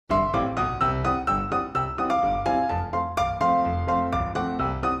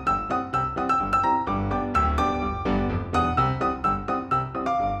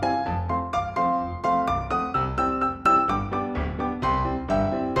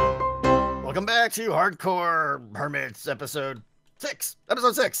Welcome back to Hardcore Hermits episode 6.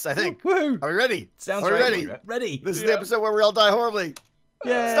 Episode 6, I think. Woohoo! Are we ready? Sounds Are we ready. ready? Ready. This is the episode where we all die horribly.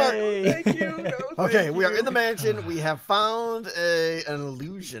 Yay! Start. Thank you. No, Okay, thank we are you. in the mansion. We have found an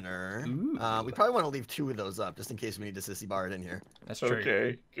illusioner. Ooh. We probably want to leave 2 of those up just in case we need to sissy bar it in here. That's true.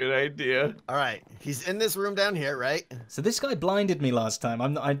 Okay, good idea. All right, he's in this room down here, right? So this guy blinded me last time.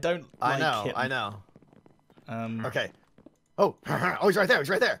 I don't like him. I know. Um. Okay. Oh, oh, he's right there. He's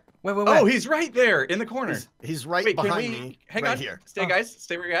right there. Where? Oh, he's right there in the corner. He's right Wait, behind can we me. hang right on? here. Stay, guys.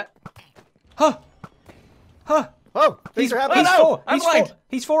 Stay where you're at. Huh? Huh? Oh, things He's are happening. He's no, four. I'm He's blind. four.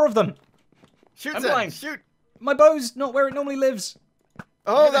 He's 4 of them. Shoot, I'm Zed. blind. Shoot. My bow's not where it normally lives.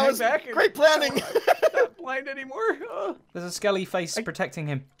 Oh, gonna that hang was back and- great planning. I'm not blind anymore. There's a skelly face protecting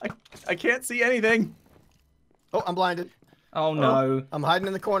him. I can't see anything. Oh, I'm blinded. Oh no. I'm hiding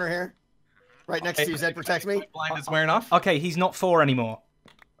in the corner here. Right next to you, Zed. Protect me. My blind is wearing off. Okay, he's not 4 anymore.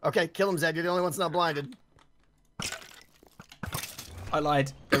 Okay, kill him, Zed. You're the only one that's not blinded. I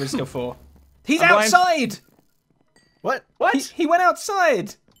lied. There was still 4. He's I'm blind. outside. What? What? He went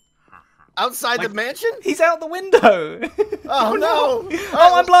outside. Outside the mansion? He's out the window. Oh, no.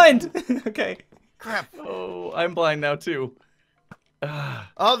 Oh, I'm blind. Okay. Crap. Oh, I'm blind now too. Oh,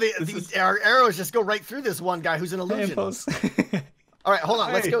 our arrows just go right through this one guy who's an illusion. Impulse. All right, hold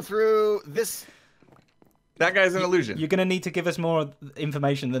on. Let's Hey. go through this. That guy's an illusion. You're gonna need to give us more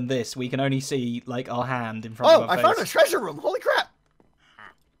information than this. We can only see like our hand in front Oh, of our I found a face. treasure room. Holy crap.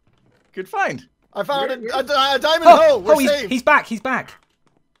 Good find. I found Where- a diamond hole. We're he's, saved. he's back. He's back.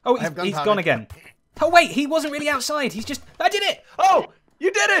 Oh, have he's gunpowder. gone again. Oh wait, he wasn't really outside. He's just. I did it. Oh,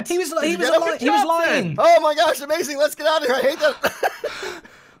 you did it. He was. Did He you was. get him? Li- Good he was job, lying. Oh, my gosh. Amazing. Let's get out of here. I hate that.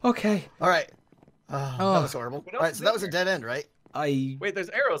 Okay. All right. That was horrible. What All else right, is so that in was a there? dead end, right? I. Wait, there's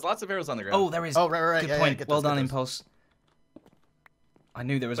arrows. Lots of arrows on the ground. Oh, there is. Oh, right. Good Yeah, point. get Well those, done, get those. Impulse. I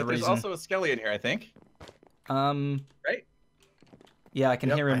knew there was but a there's reason. also a skelly in here, I think. Right? Yeah, I can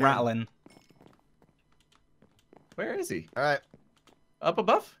Yep, hear I him hear him. rattling. Where is he? All right. Up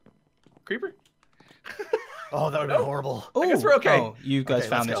above? Creeper? Oh, that would have been horrible. I guess we're okay. Oh, you guys Okay,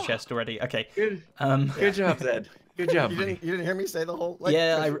 found let's this go. chest already. Okay. Good. Um. Good job, Zed. Good job. You buddy. didn't hear me say the whole?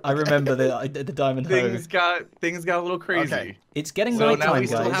 Yeah, I remember the diamond hoe. Things got a little crazy. Okay. It's getting So now nighttime, we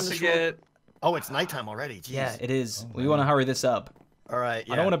still guys. have to get. Oh, it's nighttime already. Jeez. Yeah, it is. We want to hurry this up. All right.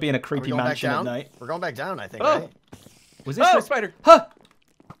 Yeah. I don't want to be in a Are we creepy going back mansion at down? night. We're going back down, I think. Oh. Right? Was this? Oh, a- spider! Huh!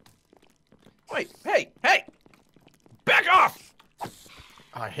 Wait, hey! Back off!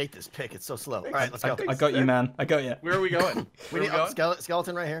 Oh, I hate this pick. It's so slow. All right, let's go. I got you, man. I got you. Where are we going? We Where need are we going?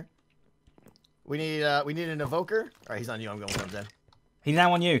 skeleton right here. We need an evoker. All right, he's on you. I'm going with him then. He's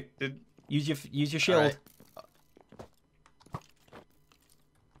now on you. Did- Use your shield. right.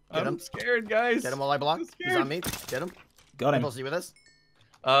 Get I'm him. scared, guys. Get him while I block. I'm He's scared. on me. Get him. Got him. Impulse, you with us?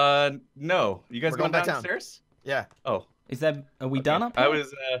 No. You guys We're going going back down. downstairs? Yeah. Oh. Is there? Are we done up? I here?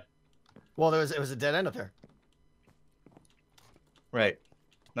 was, Well, it was a dead end up there. right.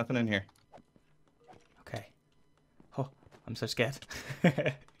 Nothing in here. Okay. Oh, I'm so scared.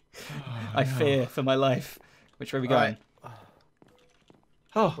 I fear for my life. Which way are we All going? right.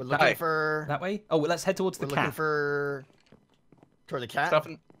 Oh, We're looking hi. for. That way? Oh, well, let's head towards We're the looking cat. for. Toward the cat.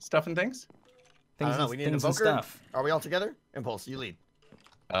 Stuff and things? I don't know. and, We need an things and invoker. stuff. Are we all together? Impulse, you lead.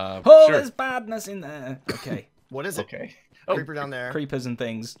 Oh, Sure. there's badness in there. Okay. What is it? Okay. Oh, Creeper down there. Creepers and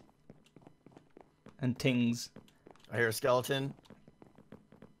things. And tings. I hear a skeleton.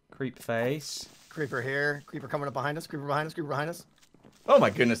 Creep face. Creeper here. Creeper coming up behind us. Creeper behind us. Creeper behind us. oh my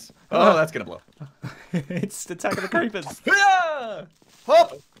goodness. Oh, that's gonna blow. It's the attack of the creepers. Ah!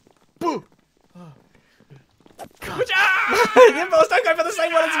 Hop! Boo! Impulse, don't go for the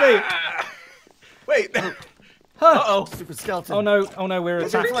same one as me. Wait. Huh. Uh-oh. Stupid skeleton. Oh no! Oh no! We're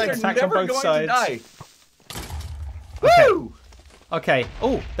Those attacked, creepers are attacked on Never both going sides. to die. Woo! Okay.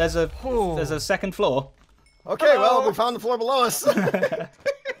 Oh, there's a second floor. Okay, well, Hello. we found the floor below us. All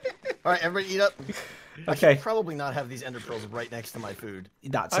right, everybody eat up. I Okay. should probably not have these ender pearls right next to my food.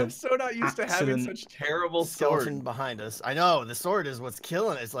 That's I'm a so not used to having accident. such terrible Skeleton sword. behind us. I know, the sword is what's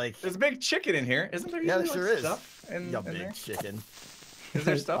killing it. It's like, There's a big chicken in here, isn't there? yeah, there usually, sure like, is. Stuff in You there? big chicken. Is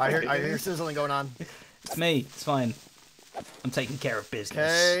there stuff? I like hear in sizzling going on. It's me. It's fine. I'm taking care of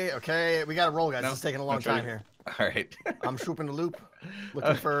business. Okay, we got to roll, guys. No, This is taking a long I'm trying time here. All right. I'm swooping the loop,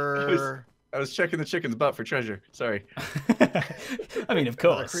 looking for I was checking the chicken's butt for treasure. Sorry. I mean, of another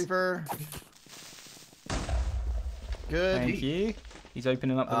course. creeper. Good. Thank you. He's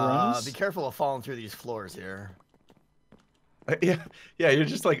opening up the rooms. Be careful of falling through these floors here. Yeah, you're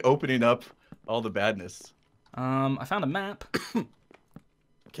just like opening up all the badness. I found a map.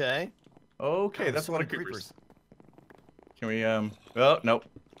 Okay. Okay, Oh, that's so a lot many of creepers. Can we, well, nope.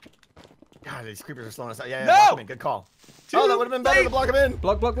 God, these creepers are slowing us out. Yeah, No! block 'em in. Good call. Too Oh, that would have been better to late. block him in.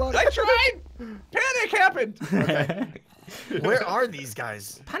 Block, block, block. I tried. Panic happened. Okay. Where are these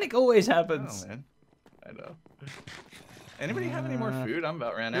guys? Panic always Oh happens. man, I know. Anybody have any more food? I'm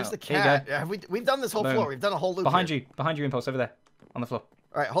about ran There's out. the Here you go. cat. Yeah, we've done this whole Boom. floor. We've done a whole loop. Behind here. you, Impulse, over there, on the floor.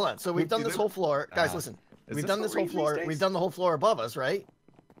 All right, hold on. So we've done this whole floor. Guys, listen. Is We've this done what this we're whole using floor. these days? We've done the whole floor above us, right?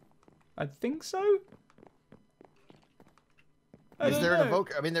 I think so. Is there an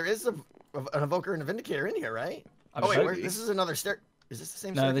evoker? I mean, there is an evoker and a vindicator in here, right? I'm Oh wait, sure- this is another stair. Is this the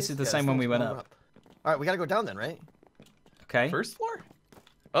same? No, this staircase? is the Yeah, same this one we one's went going up. All right, we gotta go down then, right? Okay. First floor?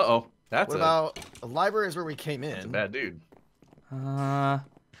 Uh-oh. That's What about the library? Is where we came that's a in. bad dude. Where Oh,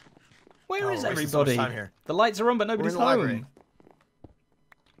 is we're wasting so much everybody? time here. The lights are on, but nobody's in the library.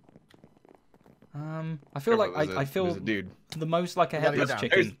 home. I feel like I feel There's a dude. the most like a We gotta go headless down.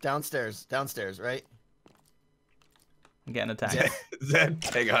 chicken. Downstairs, right? I'm getting attacked. Zed,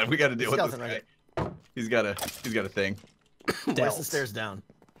 hang on, we got to deal with this Skeleton guy. right He's got a thing. Where's Dealt. the stairs down?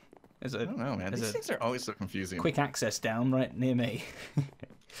 There's I a don't know, man. There's These a things are always so confusing. quick access down right near me.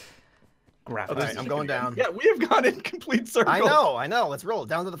 Grab Oh, it. there's Alright, a I'm chicken going again. down. Yeah, we have gone in complete circle. I know. Let's roll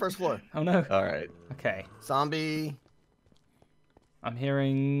down to the first floor. Oh no. All right. Okay. Zombie I'm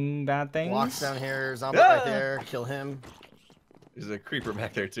hearing bad things. walks down here. Zombie Ah! right there. Kill him. There's a creeper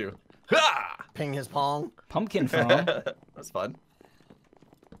back there too. Ha! Ping his pong. Pumpkin farm. That's fun.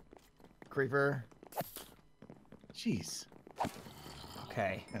 Creeper. Jeez.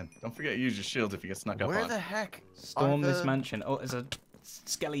 Okay. Man, don't forget to use your shields if you get snuck up Where on. the heck? Storm are this the- mansion. Oh, there's a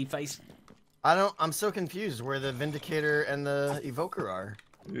skelly face. I'm so confused where the Vindicator and the Evoker are.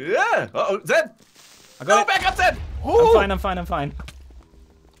 Yeah. Uh-oh, Zed. I got Go it. back up, Zed. I'm fine.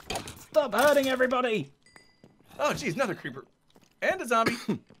 Stop hurting everybody. Oh, jeez, another creeper. And a zombie.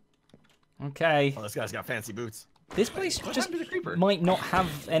 Okay. Oh, this guy's got fancy boots. This place What just happened to the creeper? might not have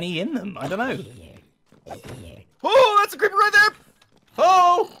any in them. I don't know. Oh, that's a creeper right there!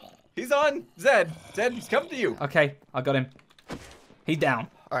 Oh! He's on Zed. Zed, he's coming to you. Okay, I got him. He's down.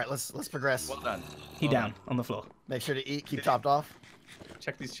 All right, let's progress. Well done. He Well down on the floor. Make sure to eat. Keep topped off. done.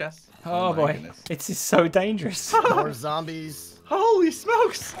 Check these chests. Oh, my boy. goodness. It's just so dangerous. More zombies. Holy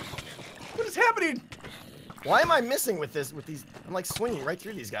smokes! What is happening? Why am I missing with this? With these, I'm like swinging right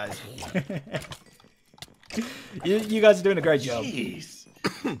through these guys. you guys are doing a great job. Jeez.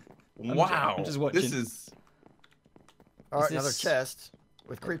 Wow. I'm just watching. This is. All right, Is another this- chest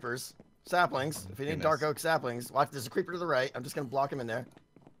with creepers, saplings. If you need Goodness. dark oak saplings, watch. There's a creeper to the right. I'm just gonna block him in there.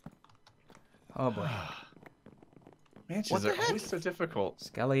 Oh, boy. Mansions What the are heck? always so difficult.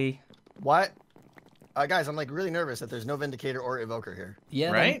 Skelly. What? Guys, I'm like really nervous that there's no Vindicator or Evoker here.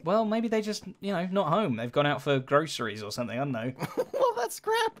 Yeah, Right? well, maybe they just, not home. They've gone out for groceries or something. I don't know. Well, that's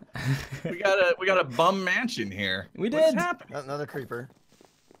crap. We got a bum mansion here. We What's did. happening? Another creeper.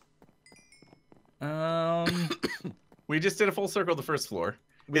 We just did a full circle of the first floor.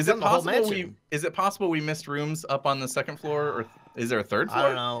 We've Is it done the whole possible mansion. is it possible we missed rooms up on the second floor, or is there a third floor?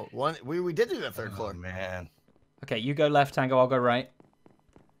 I don't know. We did do the third Oh floor. man. Okay, you go left, Tango. I'll go right.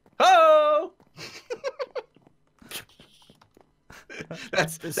 Oh!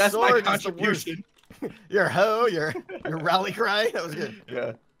 This that's my sword is the worst. contribution. Your ho, your rally cry. That was good.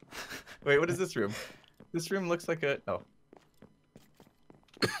 Yeah. Wait, what is this room? This room looks like a. Oh, All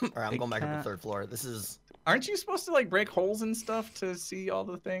right, I'm Big going back up to the cat. third floor. This is. aren't you supposed to like break holes and stuff to see all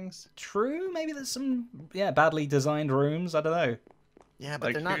the things? True. Maybe there's some, badly designed rooms. I don't know. Yeah, but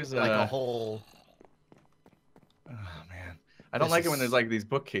Like, they're not here's like a- a whole. Oh man, I don't This like it when is- there's like these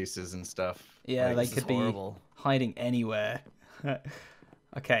bookcases and stuff. Yeah, Like, they This is could be horrible. hiding anywhere.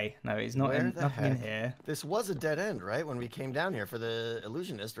 Okay, no, he's not Where in, the nothing in heck? here. This was a dead end, right? When we came down here for the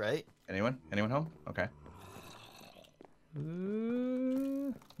illusionist, right? Anyone? Anyone home? Okay.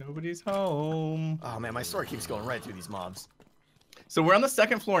 Ooh. Nobody's home. Oh man, my sword keeps going right through these mobs. So we're on the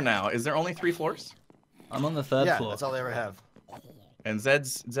second floor now. Is there only 3 floors? I'm on the third Yeah, floor. that's all they ever have. And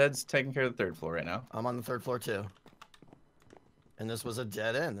Zed's taking care of the third floor right now. I'm on the third floor too. And this was a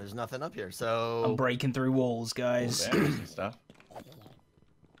dead end. There's nothing up here. I'm So breaking through walls, guys. Oh, there's some stuff.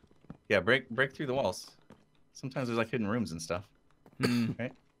 Yeah, break through the walls. Sometimes there's like hidden rooms and stuff. Hmm.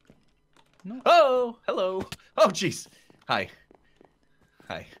 Right? No. Oh, hello. Oh, jeez. Hi.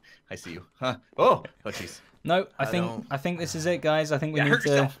 Hi. I see you. Huh? Oh, jeez. No, I don't- think this is it, guys. I think we Yeah, need hurt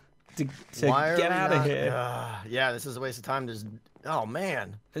yourself. to why are get we out of not- here. Yeah, this is a waste of time. There's. Oh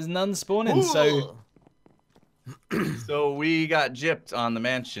man. There's none spawning, so So we got gypped on the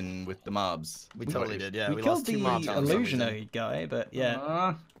mansion with the mobs. We totally did. Yeah, we we killed lost the 2 mobs. for some reason. illusionoid guy, but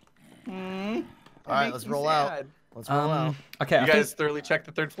yeah. All right, let's roll out. Let's roll out. Okay, You I guys think, thoroughly checked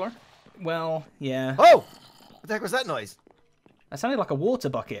the third floor? well, yeah. Oh! What the heck was that noise? That sounded like a water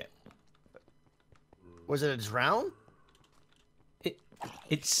bucket. Was it a drown?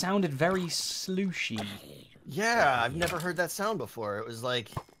 It sounded very slooshy. Yeah, I've never heard that sound before. It was like...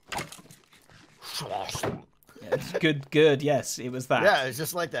 It's good. Yes, it was that. Yeah, it's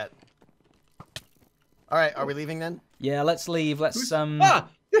just like that. All right, are we leaving then? Yeah, let's leave. Let's Ah!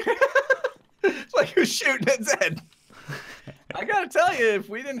 It's like who's shooting at Zed? I gotta tell you, if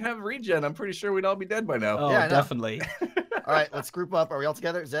we didn't have regen, I'm pretty sure we'd all be dead by now. Oh, Yeah, I know. definitely. All right, let's group up. Are we all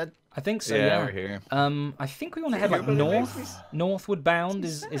together, Zed? I think so. Yeah, Yeah. we're here. I think we want to head like But it makes north. me Northward bound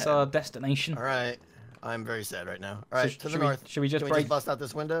is sad. our destination. All right. I'm very sad right now. All right, to the should north. should we just Can we break just bust out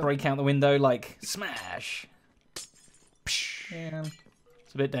this window? break out the window like smash? Yeah.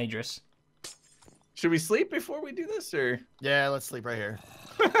 It's a bit dangerous. Should we sleep before we do this, or Yeah, let's sleep right here.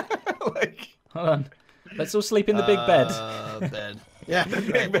 like Hold on. Let's all sleep in the big bed. Bed. Yeah.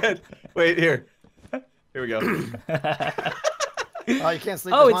 big bed? Wait here. Here we go. Oh, you can't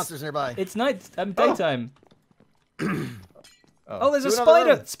sleep. Oh, There's it's- monsters nearby. It's night. Daytime. Oh, there's Do a another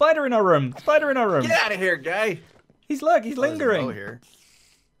spider. room. Spider in our room. Spider in our room. Get out of here, guy. He's Oh, there's a lingering. bow here.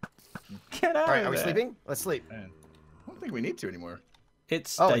 Get out All right, of are we there. sleeping? Let's sleep. Man, I don't think we need to anymore.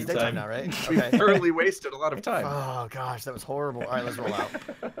 It's Oh, daytime. it's daytime now, right? We Okay. thoroughly wasted a lot of time. Oh gosh, that was horrible. All right, let's roll out.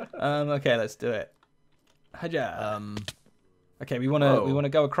 Okay, let's do it. Haja. Okay, we Whoa. wanna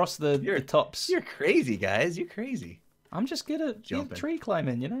go across the You're- tops. You're crazy, guys. You're crazy. I'm just good at Jumping. tree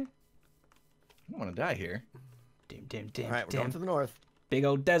climbing, you know. I don't want to die here. Dim. All right, we're going to the north. Big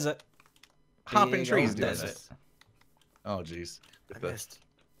old desert. Hopping Big trees old doing desert. this. Oh, jeez. I missed.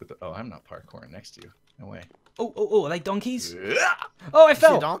 Oh, I'm not parkouring next to you. No way. Oh, are they donkeys? Ah! Oh, I You see a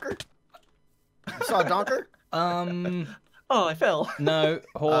fell. donker? You saw a donker? Oh, I fell. No,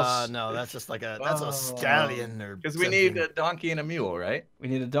 horse. No, that's just like that's Oh. a stallion or. Because we something. need a donkey and a mule, right? We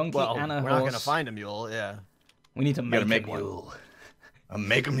need a donkey Well, and a we're horse. not gonna find a mule. Yeah. We need to gotta make a make one. mule.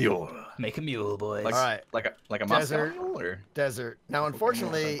 Make a mule. Make a mule, boys. Like, All right. like a Moscow Desert. mule, or Desert. Now,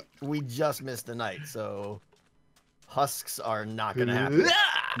 unfortunately, we just missed the night, so husks are not gonna happen.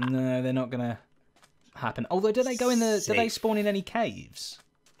 No, they're not gonna happen. Although, do they go in the? Do they Safe. spawn in any caves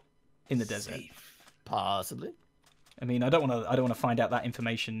in the desert? Possibly. I mean, I don't want to find out that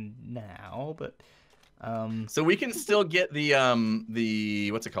information now, but So we can still get the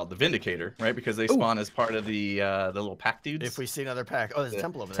what's it called, the Vindicator, right? Because they spawn as part of the little pack dudes. If we see another pack. Oh, there's a The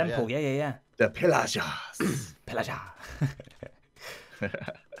temple over there. temple. Yeah. the Pelagias. Pelagia.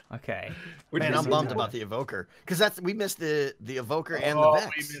 Okay. Man, I'm bummed about the evoker because we missed the evoker and the Vex.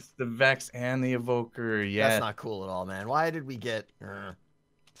 We missed the Vex and the Evoker. Yeah. That's not cool at all, man. Why did we get?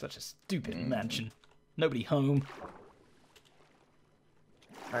 Such a stupid mansion. Nobody home.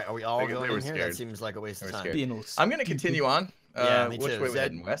 All right, are we all They going were in here? That scared. seems like a waste They of were time. scared. Being all I'm gonna continue on. Yeah, me which too. way we Zed,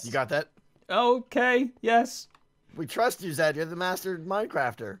 heading? West? you got that? Okay. Yes. We trust you, Zed. You're the master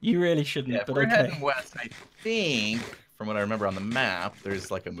Minecrafter. You really shouldn't, Yeah, if but we're okay. heading west, I think, from what I remember on the map,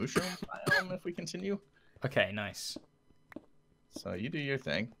 there's like a mushroom biome if we continue. Okay. Nice. So you do your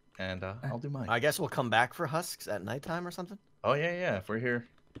thing, and I'll do mine. I guess we'll come back for husks at nighttime or something. Oh yeah. If we're here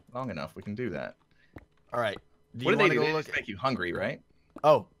long enough, we can do that. All right. Do What you do want they to do? go They look? just make you hungry, right?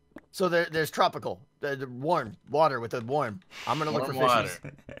 Oh, so there's tropical, the warm water with the warm. I'm gonna look for Warm water. fishies.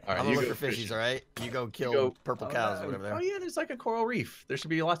 All right, I'm you gonna look go for fishies. fishing. All right. You go kill go- purple cows or whatever. Oh yeah, there's like a coral reef. There should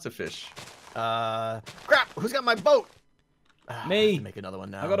be lots of fish. Crap! Who's got my boat? Ah, Me. I have to make another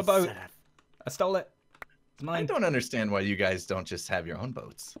one now. I got a boat. Zedaph. I stole it. It's I mine. don't understand why you guys don't just have your own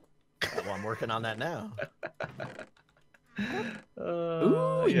boats. Well, I'm working on that now.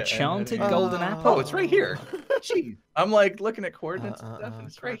 Ooh, Yeah, enchanted and- golden apple. Oh, it's right here. Jeez. I'm like looking at coordinates and Uh, stuff, and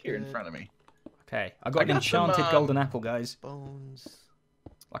it's right here in carpet. front of me. Okay, I got I an got some, enchanted golden apple, guys. Bones.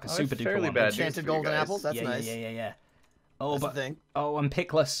 Like a Oh, super that's duper fairly one. bad news Enchanted for you golden guys. apples. That's yeah, nice. yeah. Oh, That's but the thing. I'm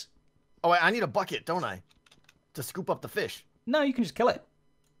pickless. Oh, wait, I need a bucket, don't I? To scoop up the fish. No, you can just kill it.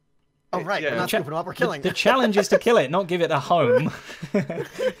 Oh, right. Yeah. We're not Cha- scooping them up. We're killing. The challenge is to kill it, not give it a home.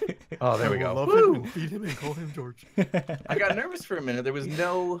 Oh, there we go. Love Woo! him and feed him and call him George. I got nervous for a minute. There was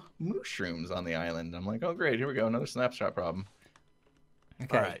no mushrooms on the island. I'm like, oh great, here we go, another snapshot problem.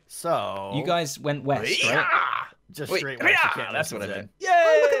 Okay. All right. So You guys went west, right? just Wait, straight west. You yeah, can't that's miss what I it, meant. Zed.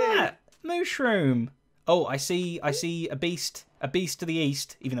 Oh, look at that mushroom. Oh, I see a beast to the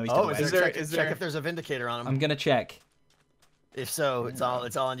east, even though he's to Oh, the is west. there, there- check, is check there- if there's a vindicator on him. I'm gonna check. If so, it's all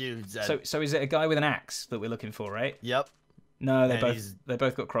on you, Zed. So is it a guy with an axe that we're looking for, right? Yep. No, And they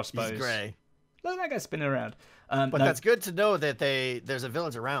both got crossbows. He's gray. Look at that guy spinning around. But no, that's good to know that there's a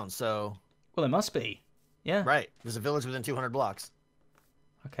village around. So well, there must be. Yeah. right, there's a village within 200 blocks.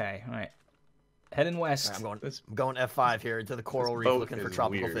 Okay. All right. Heading west. All right, This- I'm going F5 here into the coral reef boat looking for is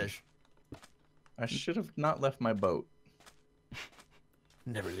tropical weird. fish. I should have not left my boat.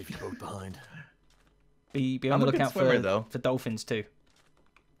 Never leave your boat behind. Be on I'm the a good lookout swimmer, for though. dolphins too.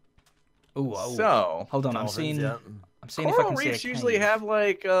 Ooh, oh. So Hold on, Dolphins, I'm seeing yeah. if I coral can see a reefs usually cave. have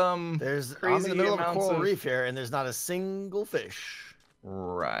like I'm crazy in the middle of a amounts coral reef here, and there's not a single fish.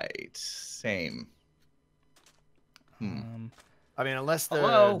 Right. Same. I mean, unless the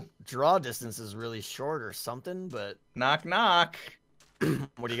Hello? draw distance is really short or something, but Knock knock.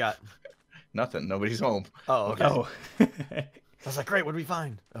 what do you got? Nothing. Nobody's home. Oh, okay. Oh. I was like, great, what did we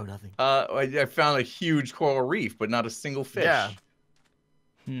find? Oh, nothing. I found a huge coral reef, but not a single fish. Yeah.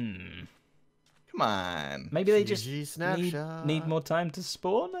 Come on. Maybe they just GG snapshot. need more time to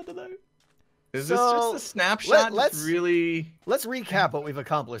spawn. I don't know. Is So, this just a snapshot? let's- Just really. Let's recap what we've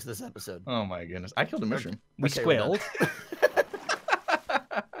accomplished this episode. Oh my goodness! I killed a mushroom. We Okay, we're done. squealed.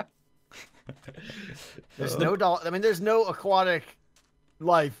 There's there's no aquatic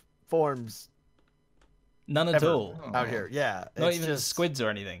life forms None at ever all. out here. Yeah. Not it's even just squids or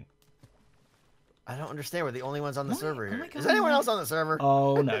anything. I don't understand. We're the only ones on the Why- server oh here. my Is God. anyone else on the server?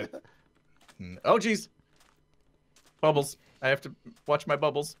 Oh no. Oh geez. Bubbles. I have to watch my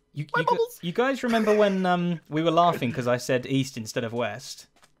bubbles. You guys remember when we were laughing because I said east instead of west?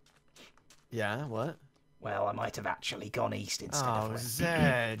 Yeah, what? Well, I might have actually gone east instead of Oh, west.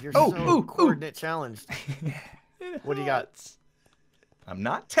 Zed, you're Oh, so ooh, ooh. coordinate challenged. What do you got? I'm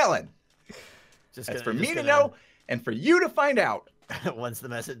not telling. Just That's gonna- for just me to gonna- know and for you to find out. Once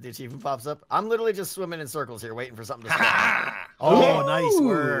the achievement pops up, I'm literally just swimming in circles here, waiting for something to spawn. Ha! Oh, nice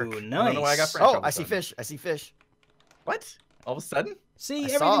work. Ooh, I don't know why I got nice. French all Oh, of a I see sudden. fish. I see fish. What? All of a sudden? See, I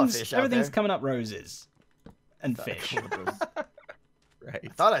saw a everything's fish out everything's there. coming up roses and Thought I fish. called those- Right. I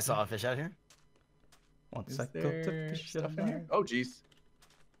thought I saw a fish out here. Once Is I got the there fish stuff in alive. here? Oh jeez.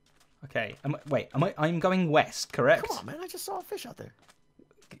 Okay. I'm going west, correct? Come on, man. I just saw a fish out there.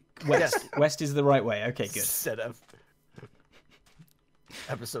 West. Yes. West is the right way. Okay, good. Zedaph.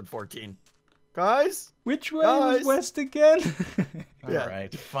 Episode 14. Guys? Which way Guys. was west again? Yeah. All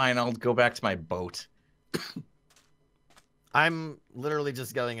right. Fine. I'll go back to my boat. I'm literally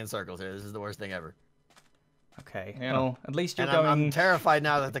just going in circles here. This is the worst thing ever. Okay. Yeah. Well, at least you're And I'm going. terrified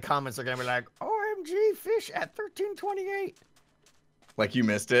now that the comments are going to be like, OMG, fish at 1328. Like you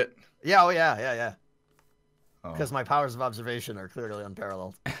missed it. Yeah, oh yeah. Oh, Because my powers of observation are clearly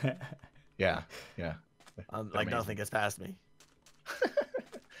unparalleled. yeah. Like amazing. nothing gets past me.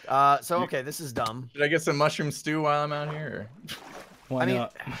 Okay, this is dumb. Should I get some mushroom stew while I'm out here? Why I mean,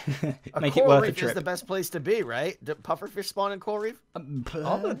 not? A Make it coral worth a reef is trip. the best place to be, right? Do pufferfish spawn in coral reef? Or...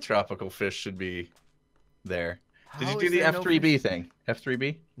 All the tropical fish should be there. Did How you do is the there no F3B fish? thing?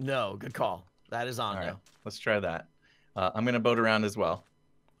 F3B? No, good call. That is on All right. now. Let's try that. I'm gonna boat around as well.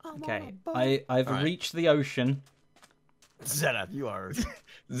 Okay. I've All right. reached the ocean. Zedaph, you are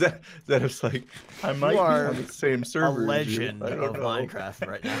Zedaph's like, I might be are on the same a server. as you. legend I of don't know. Minecraft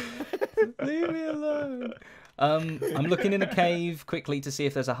right now. Leave me alone. I'm looking in a cave quickly to see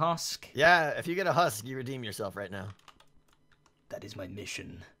if there's a husk. Yeah, if you get a husk, you redeem yourself right now. That is my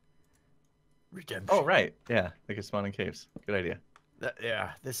mission. Redemption. Oh right, yeah, they can spawn in caves. Good idea.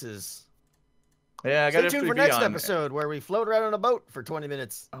 Yeah, this is... Yeah, I got Stay tuned for F3B next on. episode where we float around on a boat for 20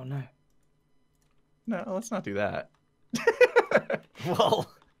 minutes. Oh no. No, let's not do that.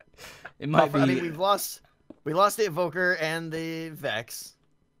 Well, It might be. I mean, we lost the Evoker and the Vex.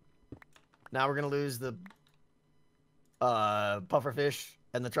 Now we're gonna lose the pufferfish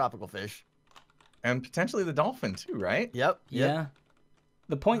and the tropical fish. And potentially the dolphin too, right? Yep. Yeah.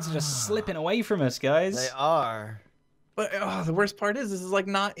 The points are just slipping away from us, guys. They are. But the worst part is this is like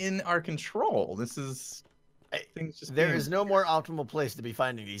not in our control. This is things just There being- is no more optimal place to be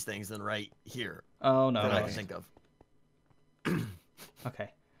finding these things than right here Oh no. that I no. can think of. Okay.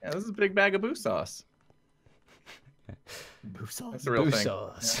 Yeah, this is a big bag of boo sauce. Boo sauce. That's the real Boo thing.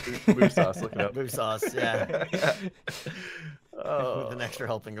 sauce. Yeah, boo sauce. Look it up. Boo sauce, yeah. Oh. With an extra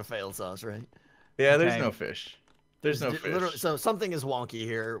helping of failed sauce, right? Yeah, there's Okay. no fish. There's no fish. So something is wonky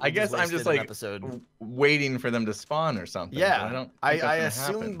here. I guess I'm just like episode. waiting for them to spawn or something. but Yeah, I don't. I think that's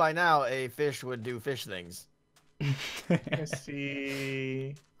assumed gonna happen. by now a fish would do fish things. I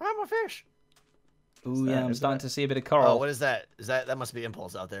see. I'm a fish. Ooh, that- yeah, I'm is starting that- to see a bit of Oh, coral. what is that? That must be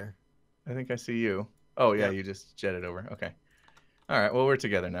impulse out there? I think I see you. Oh yeah, Yep. you just jetted over. Okay. All right. Well, we're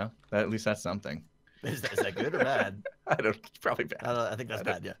together now. At least that's something. Is that good or bad? I don't. It's probably bad. I think that's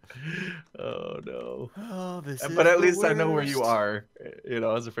bad. Yeah. Oh no. Oh, this But is at the least I know where you worst. are. You know,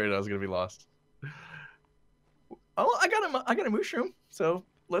 I was afraid I was gonna be lost. Oh, I got a mushroom. So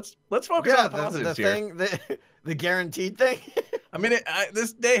let's focus Yeah, on the positives the here. thing, the guaranteed thing. I mean,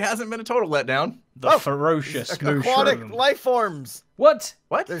 this day hasn't been a total letdown. The Oh, ferocious Aquatic mushroom. life forms. What?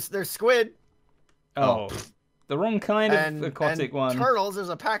 What? There's squid. Oh. The wrong kind of aquatic one. Turtles. There's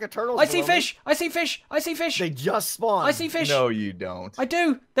a pack of turtles. I see below me. fish. I see fish. I see fish. They just spawned. I see fish. No, you don't. I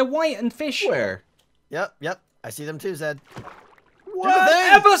do. They're white and fish. Where? Yep. I see them too, Zed. What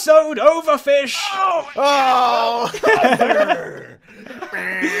episode overfish? Oh!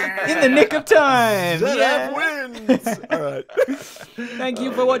 In the nick of time. Zedaph wins. All right. Thank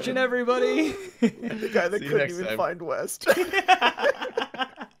you for watching, everybody. The guy that See you couldn't next even time. find West.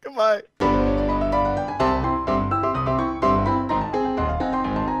 Goodbye.